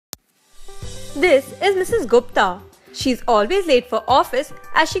This is Mrs. Gupta. She's always late for office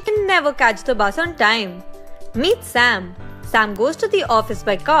as she can never catch the bus on time. Meet Sam. Sam goes to the office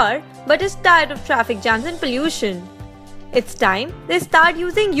by car but is tired of traffic jams and pollution. It's time they start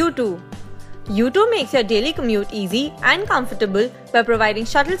using UTOO. UTOO makes your daily commute easy and comfortable by providing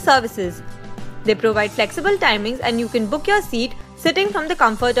shuttle services. They provide flexible timings and you can book your seat sitting from the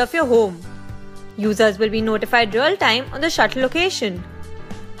comfort of your home. Users will be notified real-time on the shuttle location.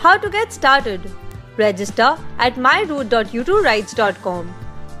 How to get started? Register at myroute.utoorides.com.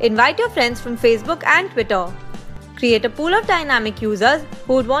 Invite your friends from Facebook and Twitter. Create a pool of dynamic users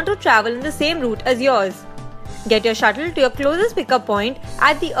who would want to travel in the same route as yours. Get your shuttle to your closest pickup point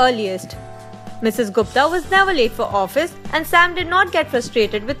at the earliest. Mrs. Gupta was never late for office and Sam did not get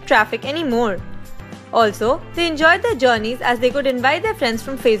frustrated with traffic anymore. Also, they enjoyed their journeys as they could invite their friends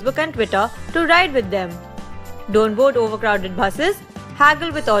from Facebook and Twitter to ride with them. Don't board overcrowded buses,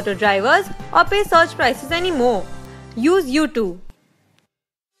 haggle with auto drivers, or pay surge prices anymore. Use UTOO.